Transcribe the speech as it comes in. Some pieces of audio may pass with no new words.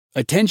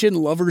Attention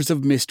lovers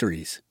of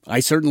mysteries. I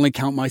certainly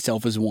count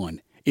myself as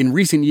one. In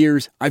recent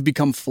years, I've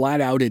become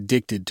flat out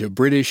addicted to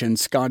British and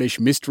Scottish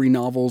mystery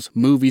novels,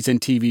 movies,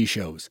 and TV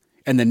shows.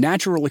 And the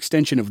natural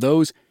extension of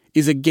those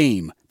is a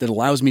game that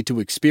allows me to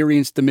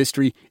experience the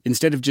mystery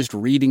instead of just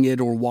reading it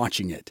or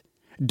watching it.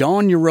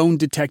 Don your own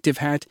detective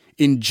hat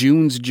in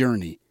June's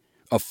Journey,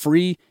 a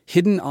free,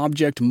 hidden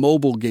object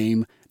mobile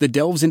game that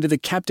delves into the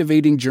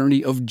captivating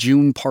journey of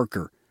June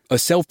Parker, a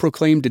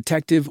self-proclaimed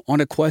detective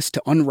on a quest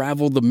to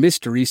unravel the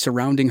mystery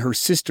surrounding her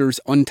sister's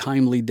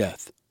untimely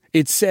death.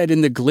 It's set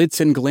in the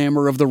glitz and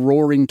glamour of the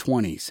Roaring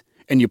 '20s,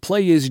 and you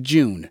play as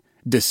June,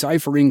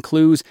 deciphering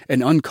clues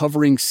and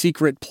uncovering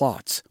secret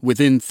plots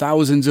within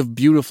thousands of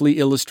beautifully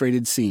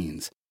illustrated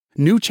scenes.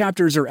 New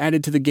chapters are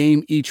added to the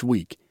game each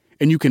week,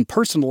 and you can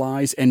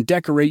personalize and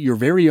decorate your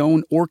very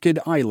own Orchid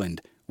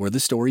Island, where the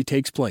story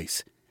takes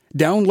place.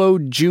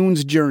 Download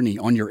June's Journey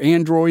on your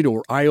Android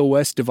or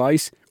iOS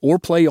device, or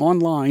play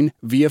online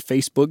via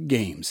Facebook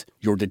Games.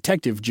 Your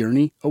detective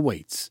journey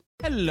awaits.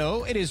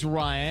 Hello, it is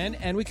Ryan,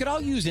 and we could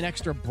all use an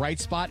extra bright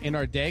spot in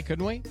our day,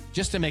 couldn't we?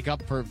 Just to make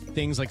up for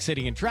things like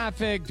sitting in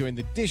traffic, doing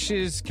the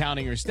dishes,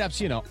 counting your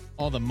steps,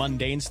 all the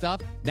mundane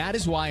stuff. That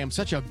is why I'm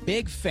such a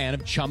big fan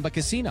of Chumba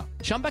Casino.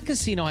 Chumba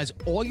Casino has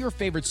all your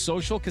favorite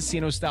social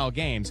casino-style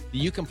games that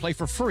you can play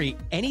for free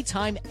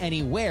anytime,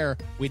 anywhere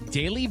with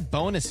daily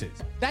bonuses.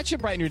 That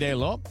should brighten your day a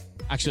little.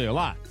 Actually, a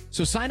lot.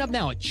 So sign up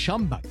now at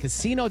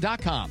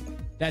ChumbaCasino.com.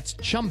 That's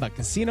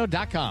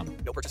ChumbaCasino.com.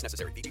 No purchase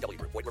necessary. VGW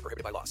Group. Void where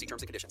prohibited by law. See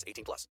terms and conditions.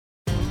 18+.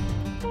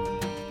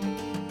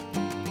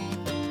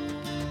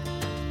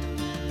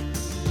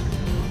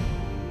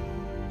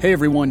 Hey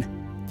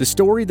everyone. The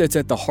story that's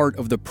at the heart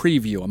of the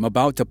preview I'm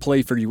about to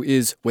play for you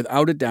is,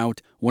 without a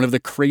doubt, one of the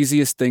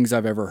craziest things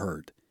I've ever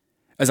heard.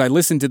 As I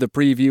listened to the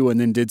preview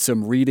and then did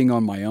some reading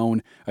on my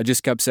own, I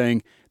just kept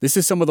saying, this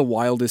is some of the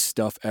wildest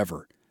stuff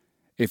ever.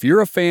 If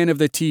you're a fan of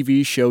the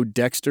TV show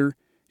Dexter,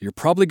 you're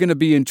probably going to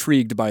be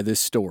intrigued by this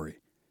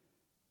story.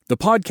 The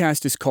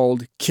podcast is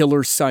called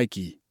Killer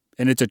Psyche,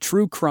 and it's a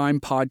true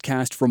crime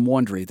podcast from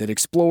Wondery that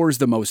explores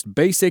the most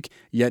basic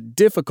yet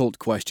difficult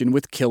question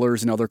with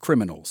killers and other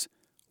criminals.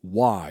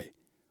 Why?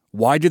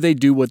 Why do they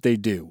do what they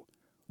do?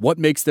 What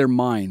makes their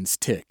minds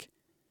tick?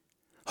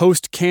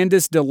 Host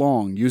Candice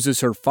DeLong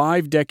uses her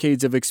 5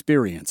 decades of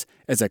experience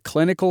as a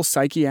clinical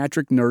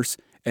psychiatric nurse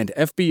and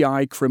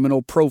FBI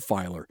criminal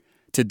profiler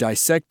to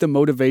dissect the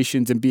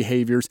motivations and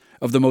behaviors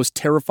of the most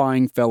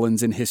terrifying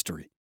felons in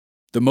history.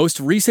 The most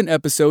recent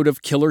episode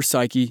of Killer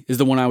Psyche is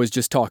the one I was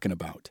just talking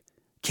about.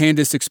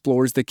 Candice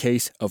explores the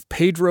case of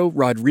Pedro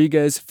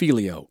Rodrigues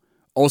Filho,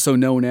 also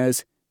known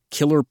as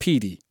Killer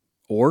Petey,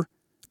 or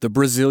the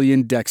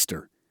Brazilian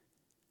Dexter.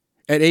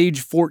 At age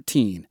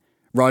 14,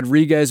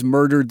 Rodrigues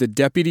murdered the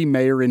deputy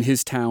mayor in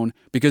his town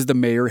because the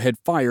mayor had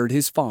fired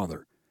his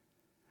father.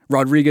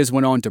 Rodrigues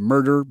went on to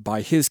murder,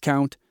 by his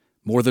count,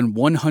 more than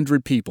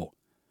 100 people,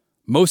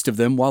 most of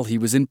them while he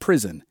was in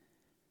prison.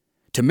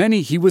 To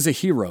many, he was a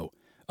hero,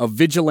 a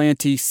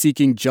vigilante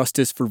seeking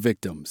justice for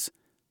victims.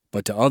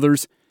 But to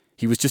others,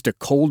 he was just a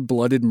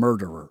cold-blooded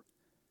murderer.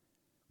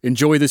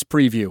 Enjoy this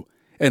preview,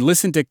 and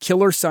listen to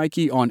Killer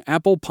Psyche on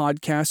Apple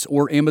Podcasts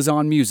or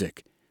Amazon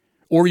Music.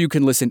 Or you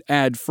can listen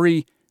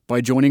ad-free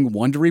by joining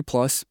Wondery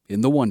Plus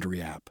in the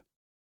Wondery app.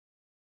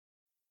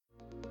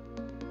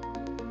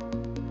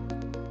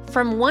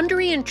 From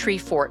Wondery and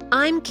Treefort,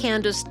 I'm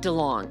Candice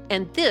DeLong,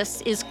 and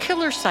this is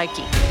Killer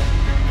Psyche.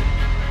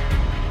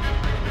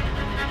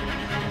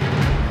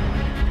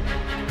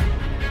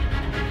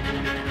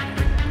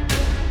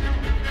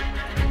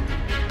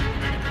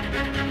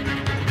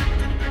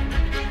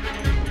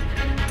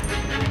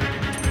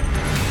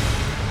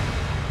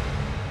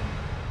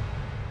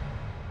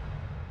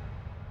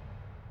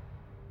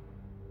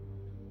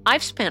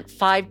 I've spent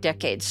 5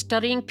 decades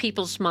studying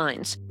people's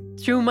minds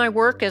through my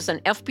work as an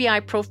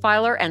FBI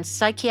profiler and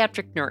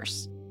psychiatric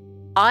nurse.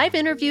 I've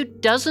interviewed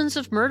dozens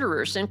of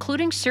murderers,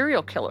 including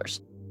serial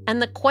killers,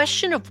 and the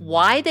question of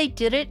why they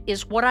did it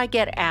is what I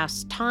get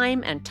asked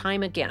time and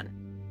time again.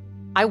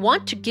 I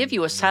want to give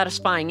you a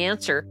satisfying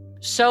answer,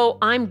 so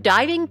I'm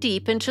diving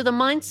deep into the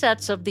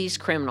mindsets of these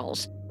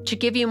criminals to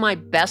give you my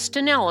best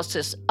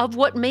analysis of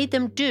what made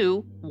them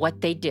do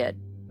what they did.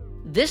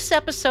 This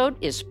episode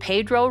is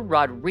Pedro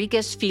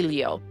Rodrigues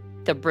Filho,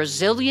 the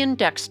Brazilian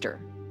Dexter.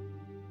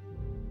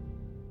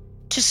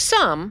 To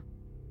some,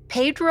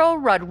 Pedro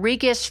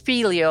Rodrigues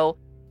Filho,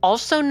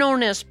 also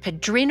known as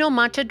Pedrinho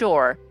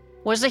Matador,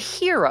 was a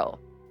hero,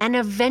 an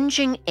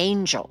avenging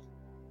angel.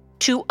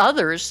 To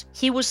others,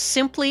 he was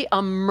simply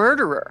a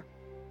murderer,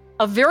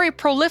 a very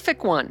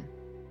prolific one.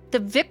 The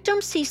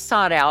victims he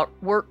sought out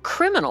were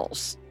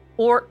criminals,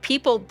 or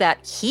people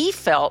that he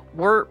felt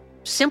were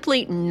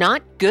simply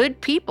not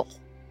good people.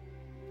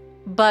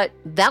 But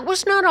that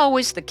was not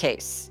always the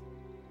case.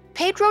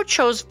 Pedro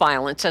chose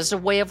violence as a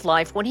way of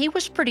life when he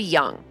was pretty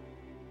young.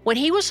 When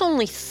he was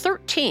only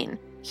 13,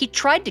 he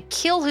tried to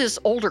kill his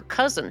older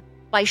cousin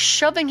by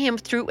shoving him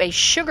through a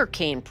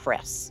sugarcane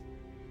press.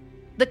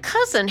 The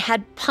cousin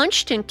had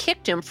punched and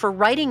kicked him for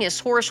riding his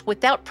horse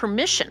without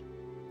permission,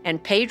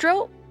 and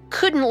Pedro,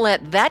 couldn't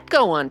let that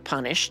go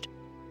unpunished.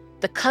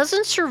 The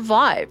cousin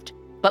survived,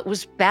 but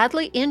was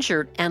badly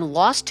injured and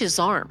lost his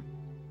arm.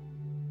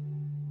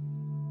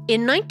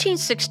 In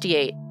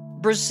 1968,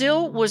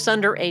 Brazil was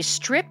under a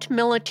strict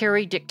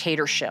military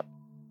dictatorship.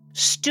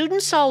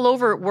 Students all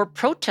over were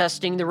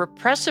protesting the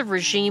repressive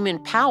regime in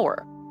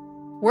power.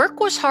 Work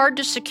was hard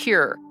to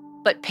secure,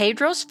 but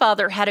Pedro's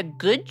father had a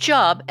good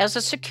job as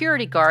a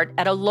security guard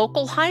at a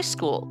local high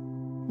school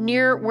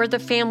near where the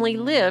family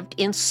lived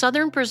in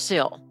southern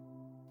Brazil.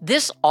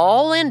 This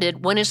all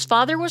ended when his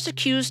father was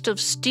accused of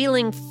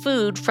stealing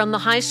food from the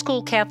high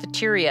school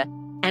cafeteria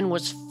and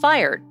was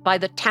fired by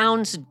the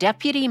town's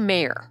deputy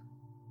mayor.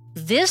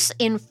 This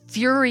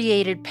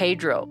infuriated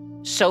Pedro,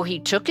 so he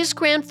took his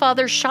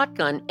grandfather's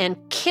shotgun and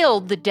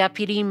killed the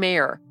deputy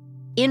mayor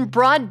in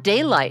broad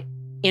daylight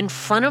in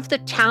front of the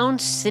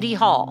town's city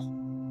hall.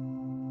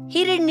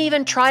 He didn't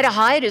even try to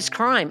hide his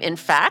crime. In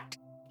fact,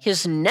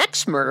 his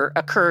next murder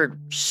occurred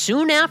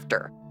soon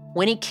after,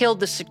 when he killed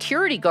the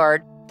security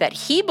guard that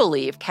he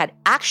believed had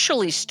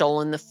actually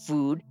stolen the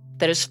food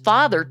that his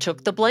father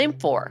took the blame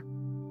for.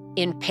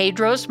 In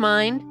Pedro's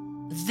mind,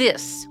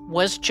 this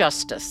was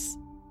justice.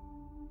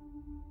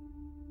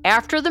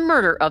 After the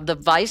murder of the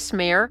vice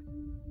mayor,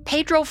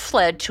 Pedro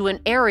fled to an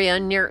area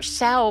near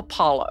Sao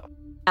Paulo.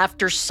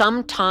 After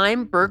some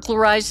time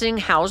burglarizing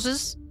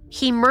houses,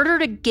 he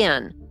murdered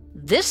again,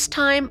 this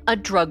time a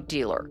drug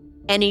dealer,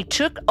 and he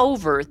took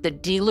over the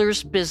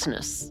dealer's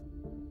business.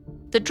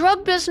 The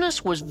drug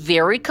business was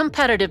very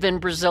competitive in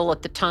Brazil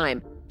at the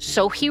time,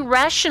 so he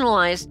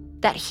rationalized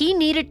that he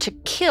needed to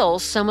kill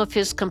some of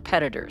his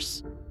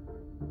competitors.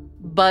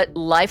 But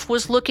life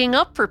was looking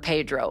up for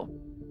Pedro.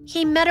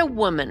 He met a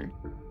woman,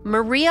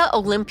 Maria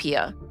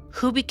Olympia,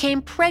 who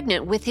became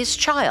pregnant with his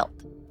child.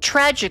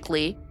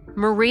 Tragically,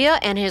 Maria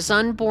and his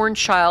unborn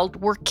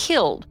child were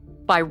killed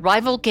by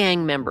rival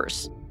gang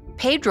members.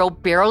 Pedro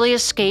barely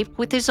escaped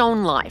with his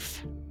own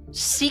life.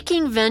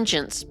 Seeking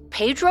vengeance,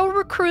 Pedro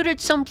recruited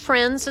some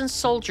friends and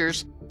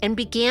soldiers and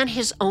began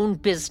his own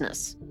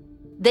business.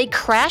 They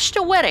crashed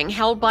a wedding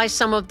held by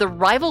some of the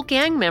rival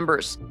gang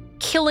members,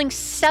 killing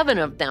 7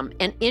 of them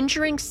and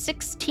injuring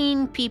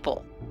 16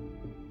 people.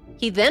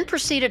 He then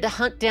proceeded to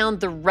hunt down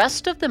the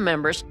rest of the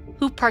members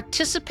who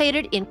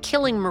participated in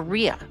killing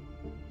Maria.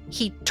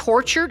 He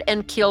tortured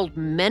and killed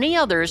many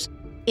others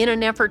in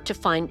an effort to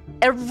find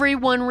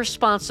everyone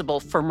responsible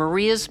for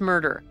Maria's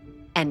murder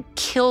and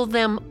kill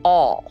them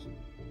all.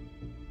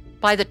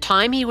 By the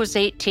time he was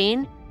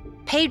 18,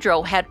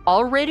 Pedro had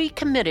already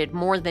committed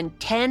more than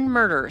 10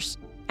 murders,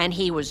 and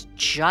he was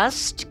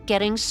just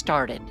getting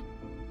started.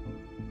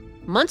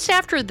 Months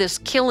after this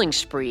killing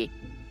spree,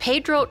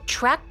 Pedro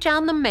tracked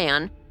down the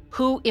man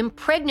who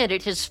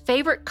impregnated his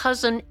favorite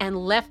cousin and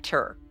left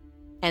her,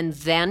 and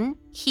then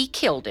he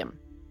killed him.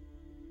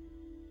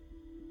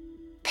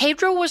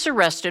 Pedro was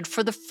arrested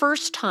for the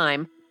first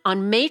time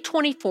on May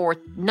 24,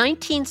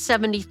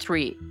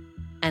 1973,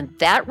 and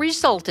that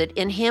resulted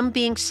in him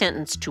being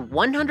sentenced to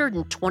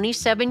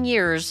 127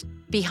 years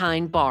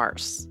behind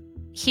bars.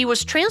 He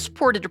was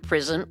transported to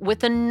prison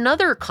with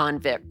another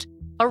convict,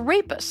 a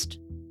rapist.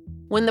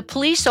 When the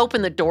police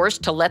opened the doors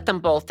to let them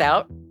both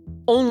out,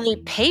 only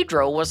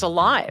Pedro was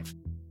alive.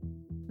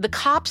 The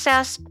cops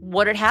asked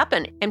what had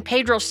happened, and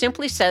Pedro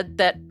simply said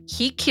that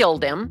he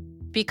killed him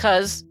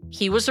because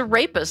he was a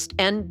rapist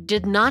and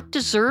did not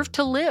deserve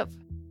to live.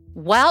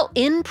 While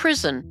in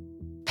prison,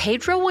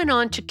 Pedro went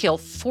on to kill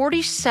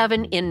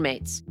 47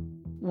 inmates,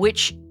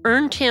 which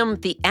earned him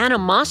the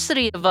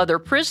animosity of other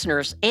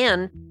prisoners,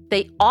 and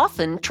they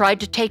often tried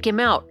to take him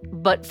out,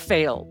 but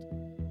failed.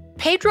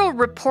 Pedro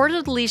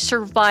reportedly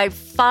survived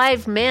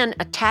 5 men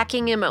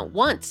attacking him at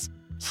once.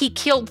 He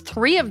killed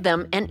 3 of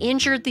them and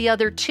injured the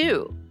other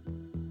 2.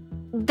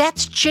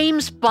 That's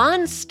James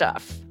Bond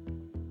stuff.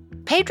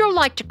 Pedro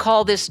liked to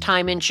call this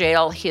time in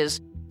jail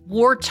his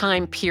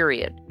wartime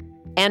period.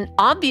 And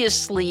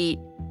obviously,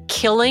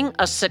 killing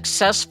a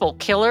successful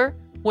killer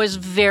was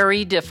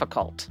very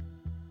difficult.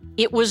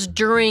 It was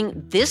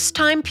during this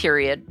time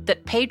period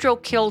that Pedro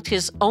killed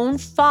his own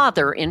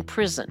father in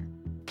prison.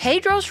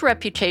 Pedro's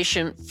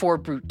reputation for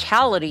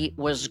brutality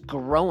was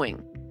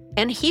growing,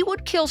 and he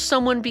would kill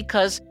someone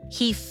because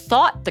he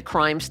thought the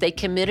crimes they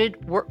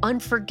committed were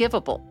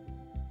unforgivable.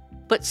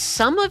 But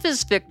some of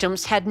his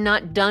victims had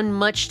not done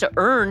much to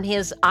earn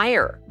his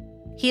ire.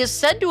 He is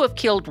said to have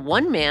killed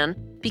one man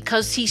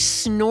because he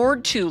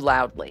snored too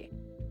loudly,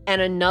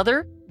 and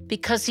another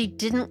because he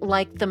didn't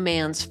like the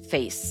man's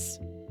face.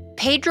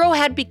 Pedro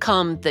had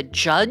become the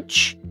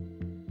judge,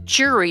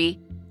 jury,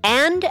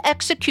 and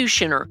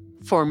executioner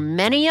for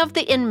many of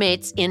the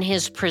inmates in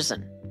his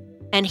prison,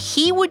 and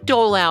he would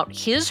dole out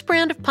his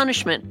brand of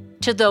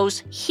punishment to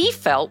those he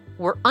felt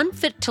were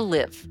unfit to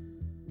live.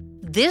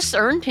 This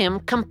earned him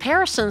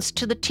comparisons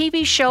to the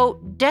TV show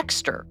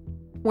Dexter,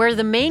 where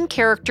the main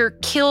character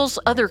kills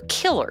other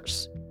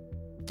killers.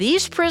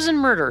 These prison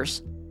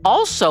murders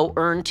also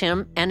earned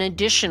him an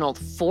additional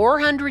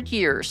 400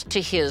 years to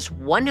his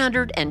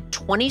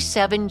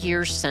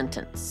 127-year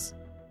sentence.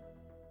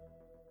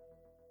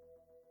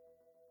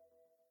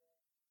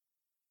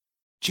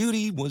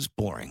 Judy was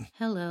boring.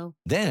 Hello.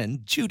 Then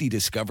Judy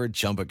discovered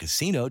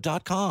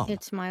ChumbaCasino.com.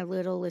 It's my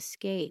little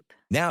escape.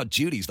 Now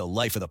Judy's the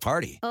life of the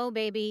party. Oh,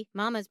 baby,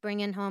 mama's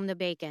bringing home the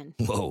bacon.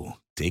 Whoa,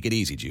 take it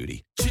easy,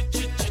 Judy.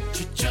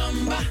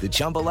 The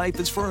Chumba life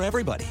is for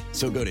everybody.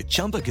 So go to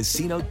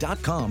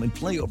ChumbaCasino.com and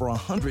play over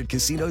 100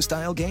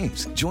 casino-style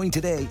games. Join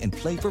today and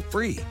play for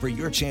free for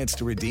your chance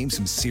to redeem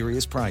some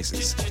serious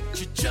prizes.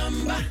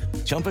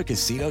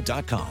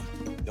 ChumbaCasino.com.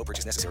 No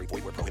purchase necessary.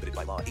 Void where prohibited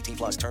by law. 18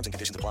 plus terms and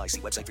conditions apply.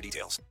 See website for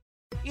details.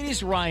 It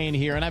is Ryan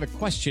here, and I have a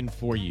question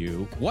for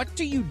you. What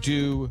do you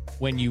do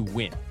when you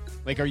win?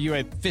 Like, are you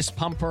a fist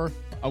pumper,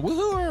 a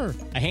woohooer,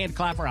 a hand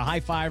clapper, a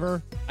high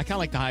fiver? I kind of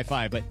like the high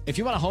five, but if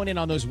you want to hone in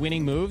on those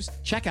winning moves,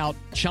 check out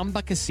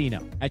Chumba Casino.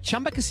 At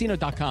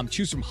ChumbaCasino.com,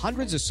 choose from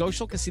hundreds of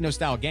social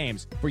casino-style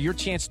games for your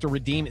chance to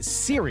redeem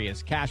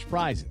serious cash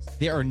prizes.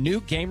 There are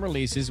new game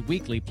releases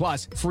weekly,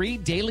 plus free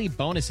daily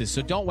bonuses.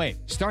 So don't wait.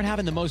 Start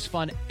having the most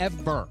fun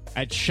ever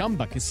at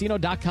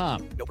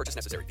ChumbaCasino.com. No purchase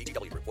necessary.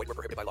 VGW Group. Void where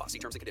prohibited by law. See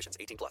terms and conditions.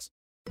 18 plus.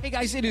 Hey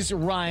guys, it is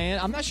Ryan.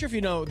 I'm not sure if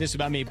you know this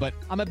about me, but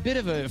I'm a bit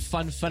of a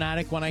fun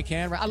fanatic when I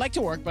can. I like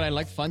to work, but I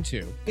like fun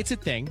too. It's a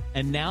thing.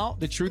 And now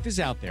the truth is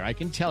out there. I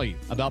can tell you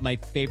about my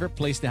favorite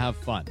place to have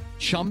fun.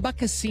 Chumba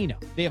Casino.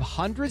 They have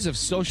hundreds of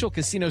social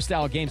casino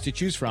style games to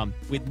choose from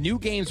with new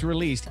games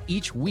released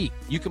each week.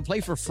 You can play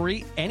for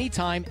free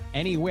anytime,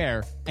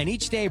 anywhere. And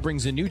each day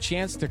brings a new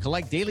chance to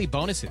collect daily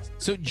bonuses.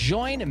 So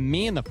join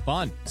me in the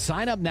fun.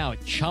 Sign up now at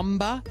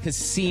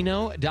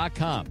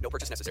ChumbaCasino.com. No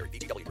purchase necessary.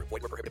 VGW Group.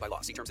 Void where prohibited by law.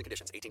 See terms and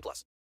conditions. 18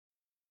 plus.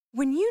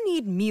 When you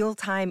need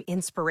mealtime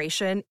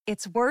inspiration,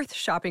 it's worth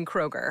shopping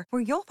Kroger,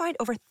 where you'll find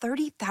over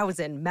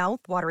 30,000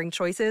 mouth-watering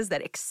choices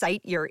that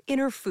excite your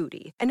inner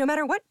foodie. And no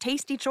matter what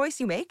tasty choice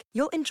you make,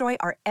 you'll enjoy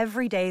our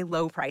everyday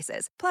low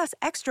prices, plus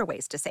extra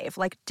ways to save,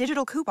 like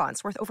digital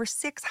coupons worth over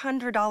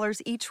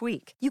 $600 each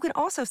week. You can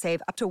also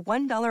save up to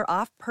 $1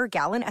 off per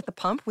gallon at the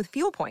pump with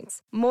fuel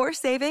points. More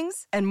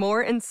savings and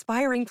more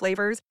inspiring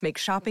flavors make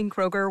shopping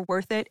Kroger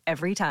worth it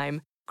every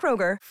time.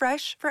 Kroger,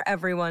 fresh for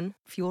everyone.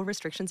 Fuel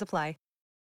restrictions apply.